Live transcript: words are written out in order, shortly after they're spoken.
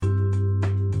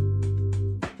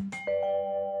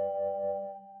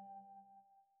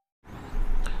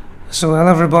So,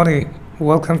 hello everybody,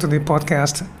 welcome to the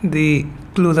podcast, The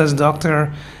Clueless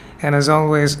Doctor, and as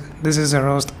always, this is your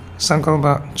host,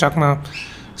 Sankalba Chakma.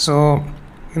 So,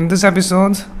 in this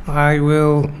episode, I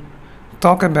will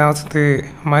talk about the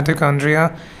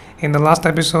mitochondria. In the last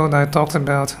episode, I talked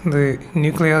about the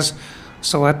nucleus,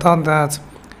 so I thought that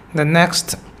the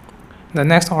next the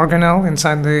next organelle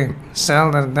inside the cell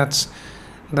that's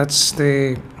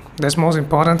most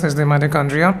important is the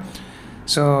mitochondria.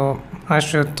 So I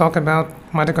should talk about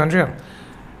mitochondria.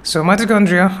 So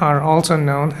mitochondria are also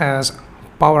known as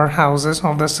powerhouses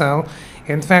of the cell.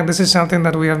 In fact, this is something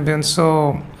that we have been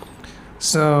so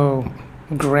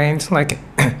grained. Like,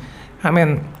 I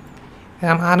mean,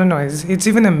 I don't know. It's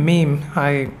even a meme.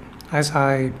 I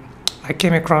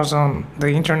came across on the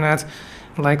internet,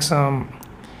 like some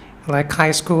like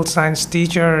high school science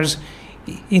teachers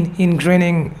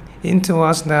ingraining into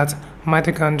us that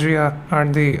mitochondria are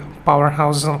the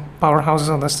powerhouses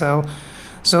of the cell.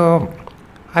 So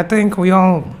I think we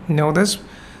all know this.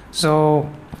 So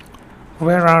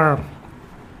where are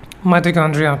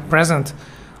mitochondria present?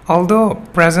 Although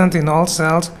present in all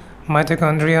cells,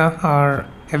 mitochondria are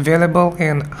available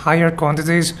in higher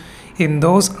quantities in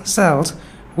those cells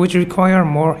which require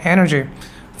more energy.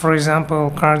 For example,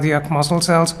 cardiac muscle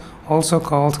cells, also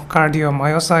called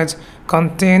cardiomyocytes,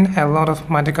 contain a lot of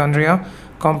mitochondria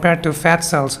compared to fat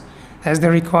cells, as they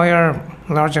require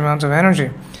large amounts of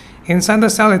energy. Inside the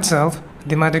cell itself,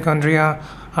 the mitochondria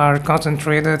are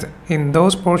concentrated in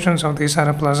those portions of the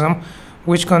cytoplasm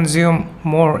which consume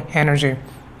more energy.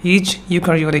 Each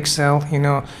eukaryotic cell,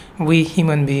 we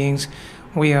human beings,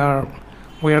 we are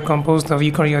composed of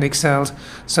eukaryotic cells.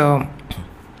 So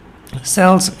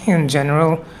cells in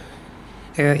general,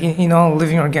 in all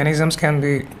living organisms, can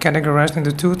be categorized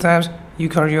into two types: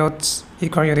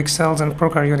 eukaryotic cells and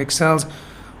prokaryotic cells.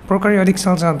 Prokaryotic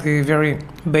cells are the very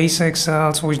basic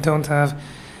cells which don't have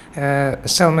a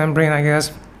cell membrane, I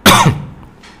guess,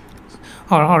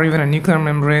 or even a nuclear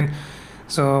membrane.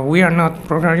 So we are not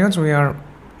prokaryotes. We are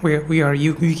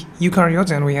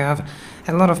eukaryotes, and we have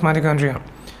a lot of mitochondria.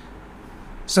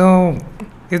 So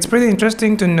it's pretty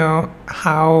interesting to know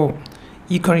how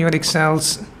eukaryotic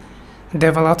cells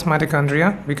developed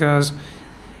mitochondria, because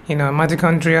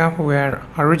mitochondria were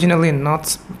originally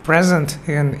not present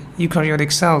in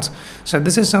eukaryotic cells. So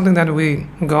this is something that we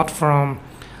got from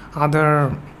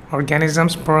other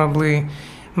organisms, probably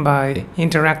by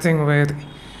interacting with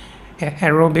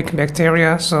aerobic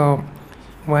bacteria. So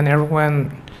when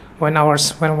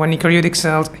eukaryotic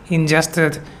cells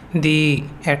ingested the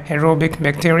aerobic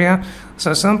bacteria,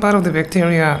 so some part of the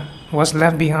bacteria was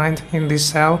left behind in this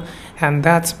cell, and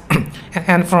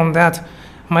and from that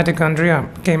mitochondria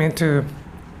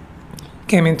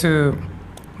came into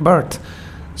birth.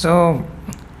 So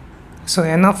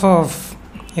enough of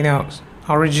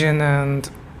origin and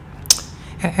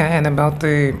about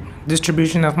the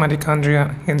distribution of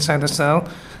mitochondria inside the cell.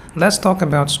 Let's talk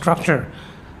about structure.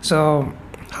 So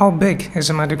how big is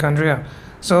a mitochondria?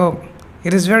 So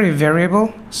it is very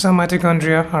variable. Some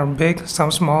mitochondria are big,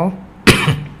 some small,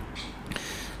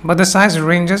 but the size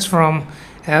ranges from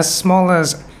as small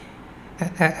as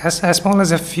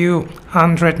a few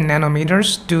hundred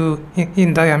nanometers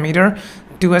in diameter,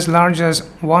 to as large as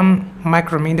 1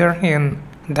 micrometer in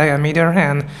diameter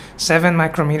and 7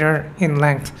 micrometer in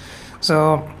length.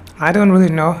 So I don't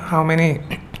really know how many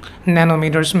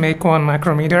nanometers make 1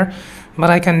 micrometer,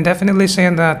 but I can definitely say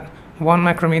that 1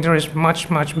 micrometer is much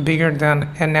bigger than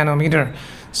a nanometer.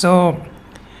 So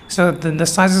the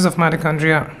sizes of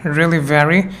mitochondria really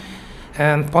vary,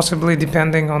 and possibly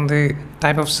depending on the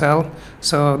type of cell.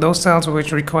 So those cells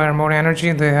which require more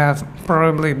energy, they have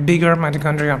probably bigger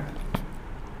mitochondria.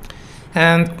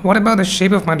 And what about the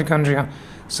shape of mitochondria?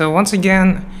 So once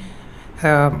again,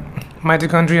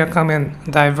 mitochondria come in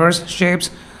diverse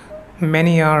shapes.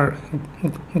 Many are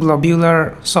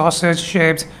globular, sausage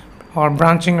shaped, or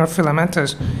branching, or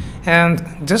filamentous. And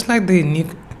just like the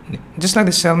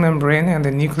cell membrane and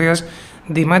the nucleus,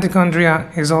 the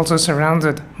mitochondria is also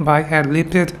surrounded by a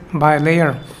lipid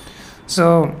bilayer.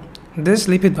 So this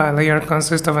lipid bilayer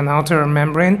consists of an outer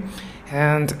membrane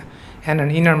and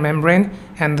an inner membrane,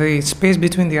 and the space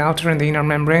between the outer and the inner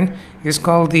membrane is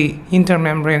called the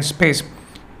intermembrane space.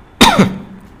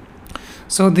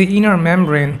 So the inner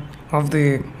membrane of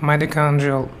the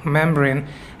mitochondrial membrane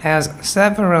has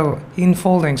several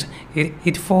infoldings.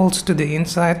 It folds to the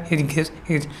inside.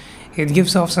 It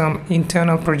gives off some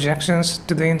internal projections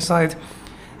to the inside,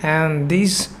 and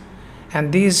these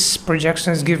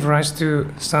projections give rise to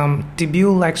some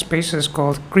tubule-like spaces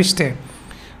called cristae.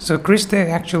 So cristae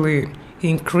actually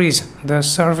increase the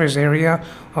surface area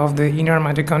of the inner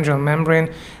mitochondrial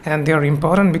membrane, and they are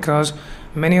important because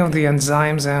many of the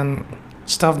enzymes and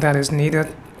stuff that is needed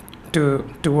to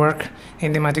work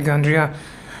in the mitochondria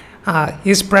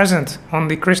is present on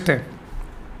the cristae.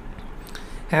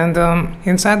 And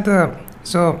inside the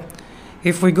so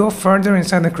if we go further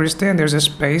inside the cristae, there's a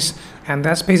space, and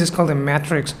that space is called the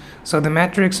matrix. So the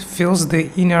matrix fills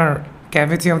the inner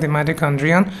cavity of the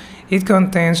mitochondrion. It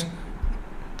contains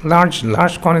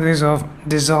large quantities of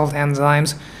dissolved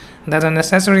enzymes that are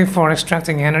necessary for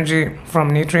extracting energy from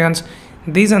nutrients.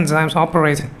 These enzymes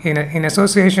operate in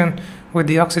association with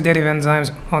the oxidative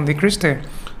enzymes on the cristae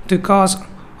to cause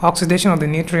oxidation of the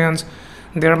nutrients,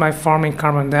 thereby forming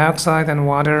carbon dioxide and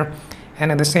water,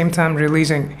 and at the same time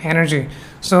releasing energy.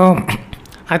 So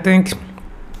I think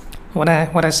what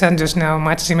I said just now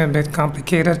might seem a bit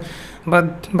complicated,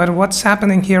 but what's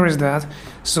happening here is that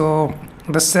so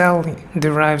the cell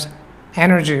derives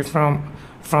energy from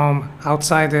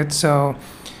outside it. So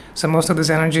most of this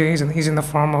energy is in the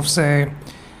form of, say,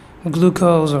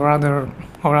 glucose or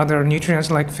other nutrients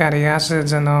like fatty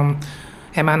acids and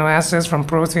amino acids from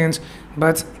proteins.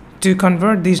 But to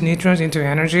convert these nutrients into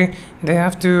energy, they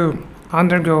have to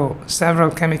undergo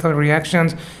several chemical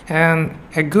reactions, and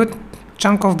a good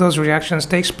chunk of those reactions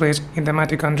takes place in the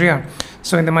mitochondria.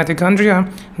 So in the mitochondria,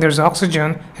 there's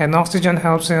oxygen, and oxygen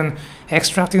helps in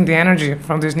extracting the energy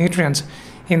from these nutrients.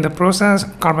 In the process,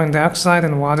 carbon dioxide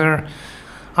and water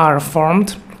are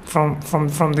formed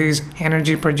from these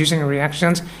energy producing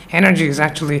reactions. Energy is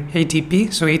actually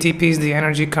ATP, so ATP is the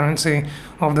energy currency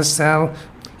of the cell.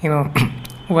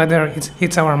 Whether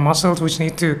it's our muscles which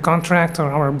need to contract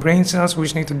or our brain cells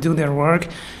which need to do their work,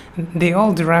 they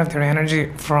all derive their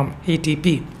energy from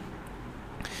ATP.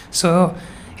 So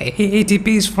ATP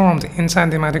is formed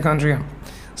inside the mitochondria.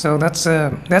 So that's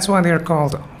why they're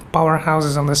called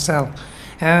powerhouses of the cell.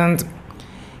 And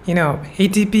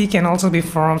ATP can also be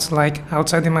formed like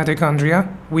outside the mitochondria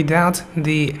without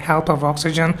the help of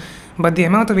oxygen, but the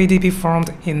amount of ATP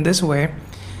formed in this way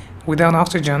without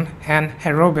oxygen and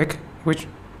aerobic, which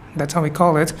that's how we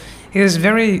call it, is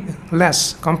very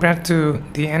less compared to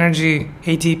the energy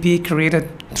ATP created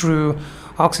through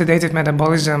oxidative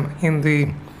metabolism in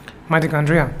the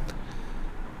mitochondria.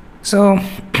 So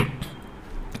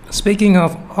speaking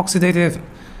of oxidative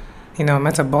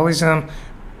metabolism,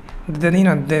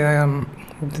 then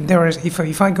there is,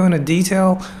 if I go into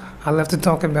detail, I'll have to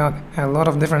talk about a lot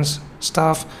of different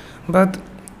stuff, but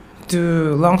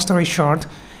to long story short,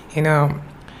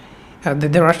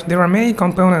 there are many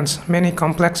components, many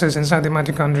complexes inside the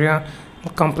mitochondria,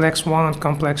 complex 1,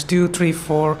 complex 2, 3,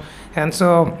 4, and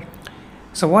so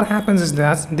what happens is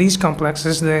that these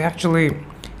complexes, they actually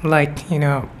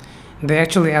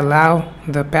allow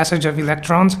the passage of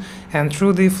electrons, and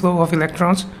through the flow of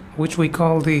electrons, which we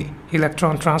call the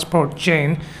electron transport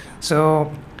chain,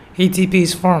 so ATP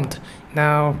is formed.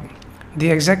 Now the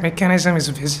exact mechanism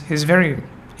is very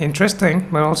interesting,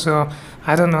 but also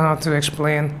I don't know how to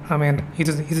explain. I mean, it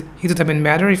would have been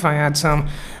better if I had some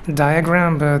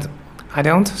diagram, but I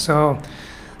don't. So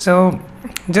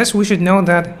just we should know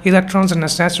that electrons are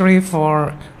necessary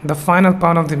for the final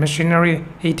part of the machinery,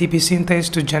 ATP synthase,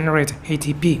 to generate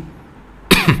ATP.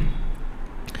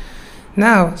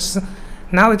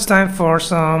 Now it's time for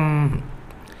some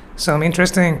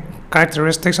interesting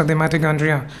characteristics of the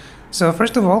mitochondria. So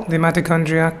first of all, the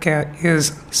mitochondria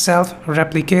is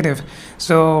self-replicative.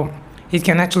 So it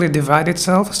can actually divide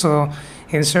itself. So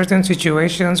in certain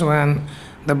situations when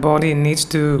the body needs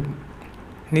to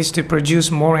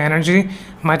produce more energy,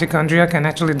 mitochondria can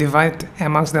actually divide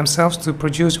amongst themselves to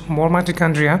produce more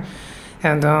mitochondria.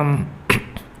 And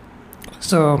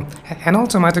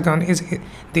also mitochondria is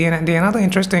the another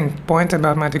interesting point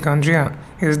about mitochondria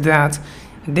is that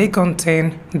they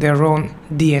contain their own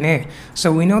DNA.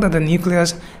 So we know that the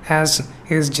nucleus has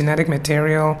its genetic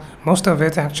material, most of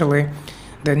it actually,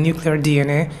 the nuclear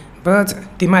DNA, but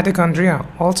the mitochondria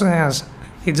also has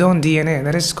its own DNA,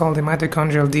 that is called the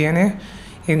mitochondrial DNA.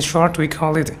 In short, we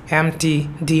call it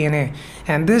mtDNA.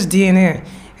 And this DNA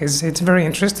it's very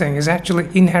interesting, is actually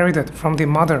inherited from the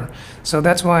mother. So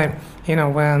that's why,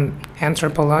 when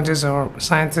anthropologists or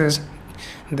scientists,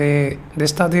 they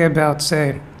study about,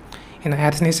 say,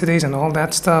 ethnicities and all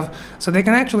that stuff, so they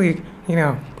can actually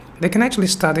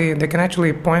study, they can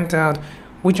actually point out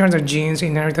which are the genes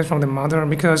inherited from the mother,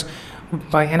 because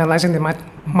by analyzing the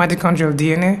mitochondrial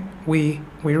DNA, we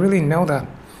really know that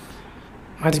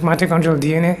mitochondrial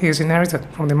DNA is inherited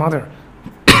from the mother.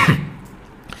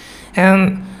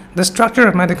 And the structure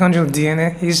of mitochondrial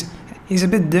DNA is a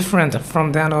bit different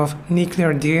from that of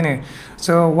nuclear DNA.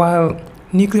 So while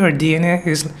nuclear DNA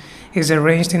is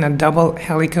arranged in a double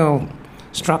helical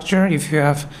structure. If you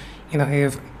have,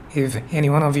 if any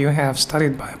one of you have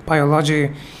studied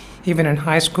biology, even in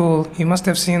high school, you must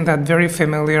have seen that very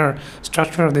familiar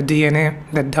structure of the DNA,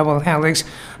 the double helix.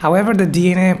 However, the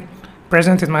DNA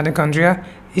present in mitochondria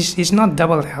is not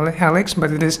double helix,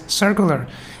 but it is circular.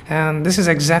 And this is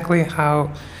exactly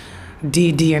how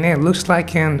DNA looks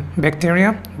like in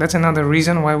bacteria. That's another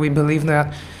reason why we believe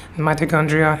that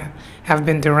mitochondria have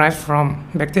been derived from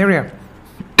bacteria.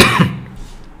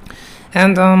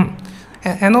 and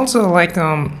and also like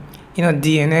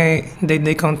DNA,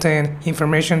 they contain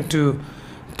information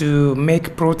to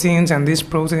make proteins, and these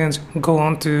proteins go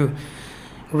on to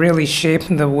really shape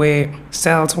the way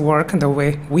cells work, the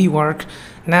way we work.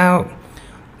 Now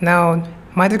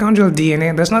mitochondrial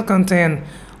DNA does not contain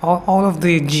all of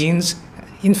the genes.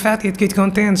 In fact, it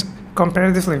contains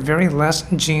comparatively very less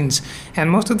genes, and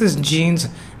most of these genes,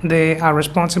 they are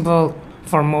responsible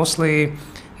for mostly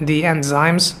the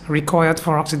enzymes required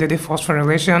for oxidative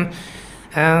phosphorylation.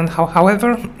 And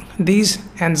however, these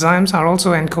enzymes are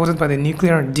also encoded by the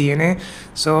nuclear DNA,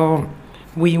 so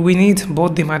we need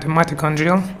both the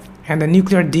mitochondrial and the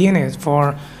nuclear DNA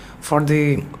for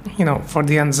the for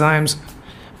the enzymes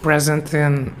present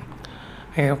in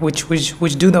which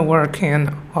do the work in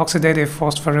oxidative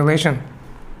phosphorylation.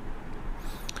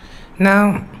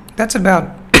 Now that's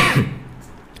about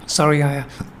sorry, I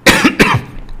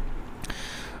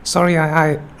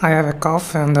have a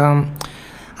cough, and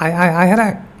I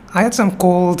had some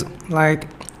cold like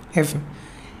if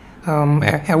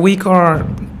a week or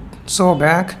so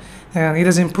back, and it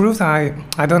has improved. I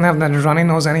don't have that runny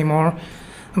nose anymore,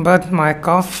 but my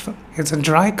cough, it's a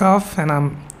dry cough, and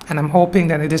I'm hoping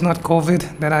that it is not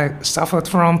COVID that I suffered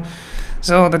from.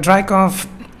 So the dry cough,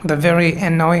 the very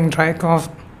annoying dry cough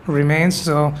remains.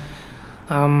 So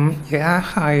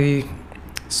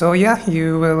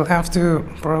you will have to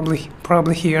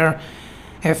probably hear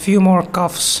a few more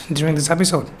coughs during this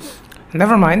episode.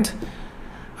 Never mind.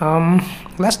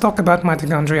 Let's talk about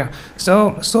mitochondria.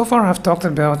 So far I've talked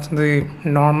about the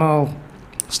normal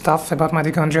stuff about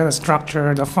mitochondria, the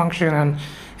structure, the function,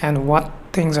 and what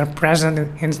things are present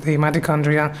in the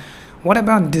mitochondria. What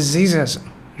about diseases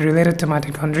related to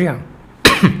mitochondria?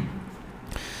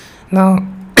 Now,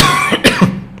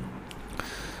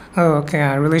 okay,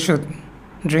 I really should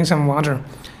drink some water.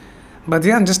 But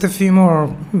yeah, just a few more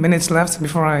minutes left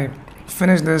before I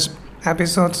finish this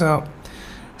episode.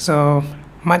 So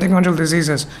mitochondrial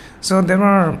diseases. So there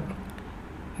are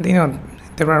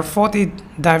 40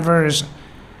 diverse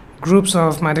groups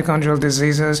of mitochondrial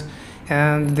diseases,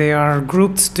 and they are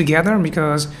grouped together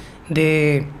because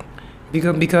they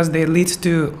lead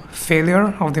to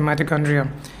failure of the mitochondria.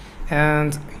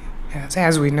 And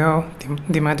as we know,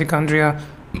 the mitochondria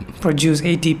produce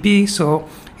ATP. So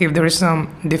if there is some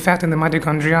defect in the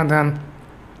mitochondria, then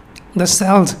the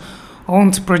cells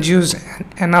won't produce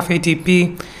enough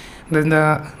ATP. Then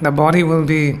the body will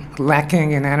be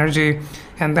lacking in energy,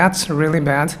 and that's really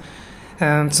bad.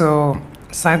 And so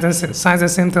signs and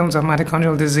symptoms of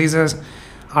mitochondrial diseases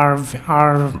are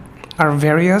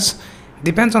various.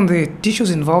 Depends on the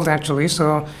tissues involved, actually.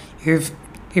 So if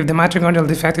the mitochondrial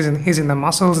defect is in the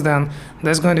muscles, then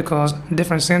that's going to cause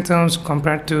different symptoms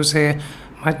compared to, say,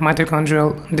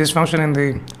 mitochondrial dysfunction in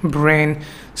the brain.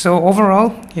 So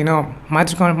overall,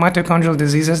 mitochondrial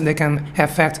diseases, they can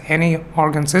affect any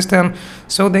organ system,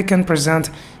 so they can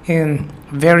present in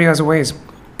various ways.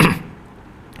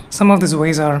 Some of these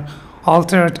ways are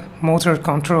altered motor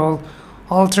control,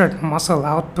 altered muscle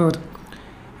output,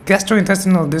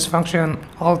 gastrointestinal dysfunction,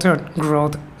 altered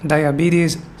growth,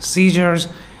 diabetes, seizures,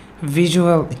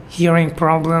 visual hearing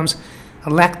problems,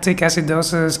 lactic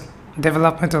acidosis,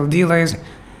 developmental delays,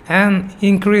 and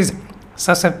increased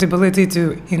susceptibility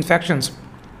to infections.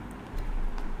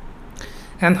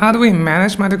 And how do we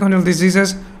manage mitochondrial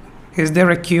diseases? Is there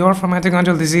a cure for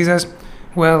mitochondrial diseases?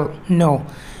 Well, no.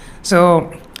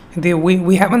 So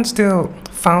we haven't still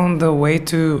found the way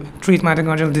to treat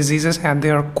mitochondrial diseases at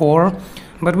their core,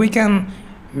 but we can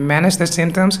manage the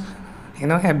symptoms,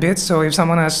 a bit. So if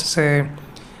someone has, say,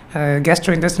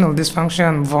 gastrointestinal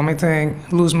dysfunction, vomiting,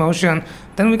 loose motion,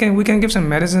 then we can give some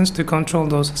medicines to control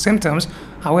those symptoms.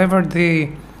 However,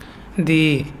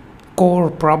 the core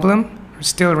problem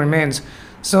still remains.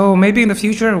 So maybe in the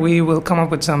future we will come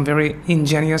up with some very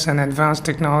ingenious and advanced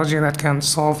technology that can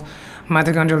solve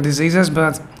mitochondrial diseases,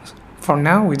 but for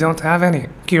now we don't have any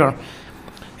cure.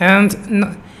 And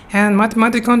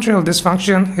mitochondrial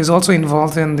dysfunction is also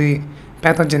involved in the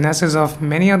pathogenesis of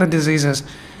many other diseases.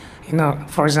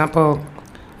 For example,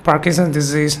 Parkinson's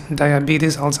disease,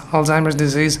 diabetes, Alzheimer's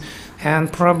disease,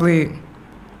 and probably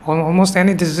almost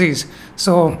any disease.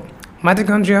 So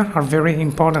mitochondria are very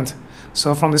important.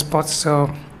 So from this pot, so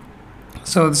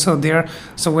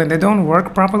when they don't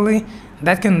work properly,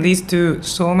 that can lead to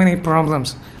so many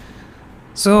problems.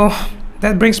 So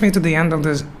that brings me to the end of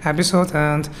this episode.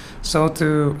 And so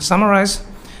to summarize,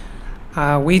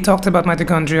 we talked about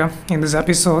mitochondria in this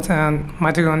episode, and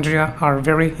mitochondria are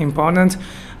very important.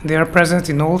 They are present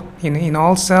in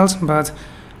all cells, but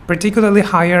particularly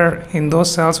higher in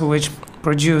those cells which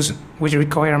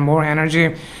require more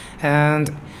energy.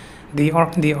 And the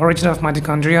origin of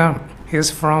mitochondria is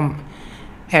from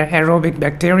aerobic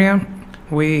bacteria.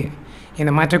 We in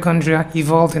the mitochondria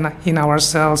evolved in our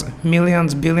cells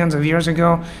millions, billions of years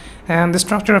ago, and the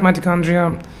structure of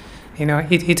mitochondria,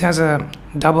 it has a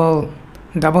double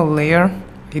layer.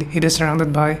 It is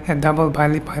surrounded by a double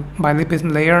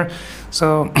bilipid layer.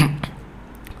 So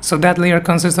so that layer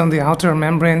consists of the outer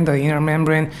membrane, the inner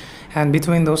membrane, and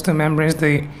between those two membranes,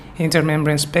 the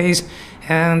intermembrane space.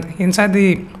 And inside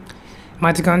the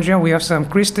mitochondria, we have some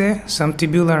cristae, some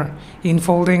tubular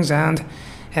infoldings,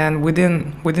 and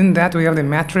within that we have the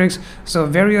matrix. So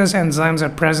various enzymes are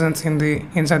present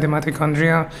inside the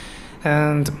mitochondria,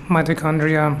 and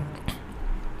mitochondria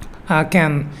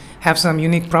can have some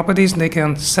unique properties. They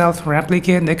can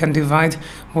self-replicate, they can divide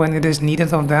when it is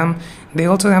needed of them. They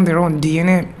also have their own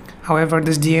DNA. However,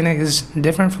 this DNA is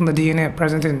different from the DNA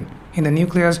present in the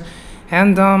nucleus.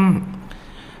 And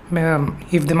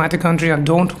if the mitochondria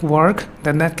don't work,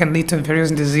 then that can lead to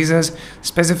various diseases.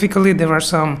 Specifically, there are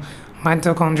some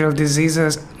mitochondrial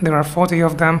diseases. There are 40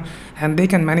 of them, and they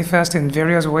can manifest in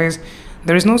various ways.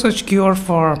 There is no such cure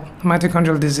for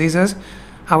mitochondrial diseases.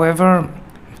 However,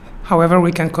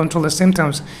 we can control the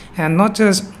symptoms, and not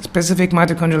just specific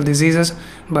mitochondrial diseases,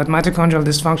 but mitochondrial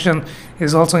dysfunction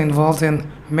is also involved in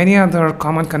many other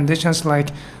common conditions like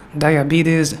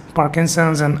diabetes,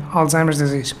 Parkinson's, and Alzheimer's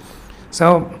disease.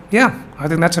 So yeah, I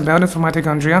think that's about it for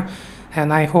mitochondria,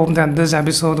 and I hope that this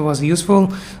episode was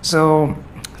useful. So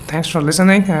thanks for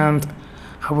listening, and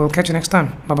I will catch you next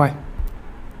time. Bye bye.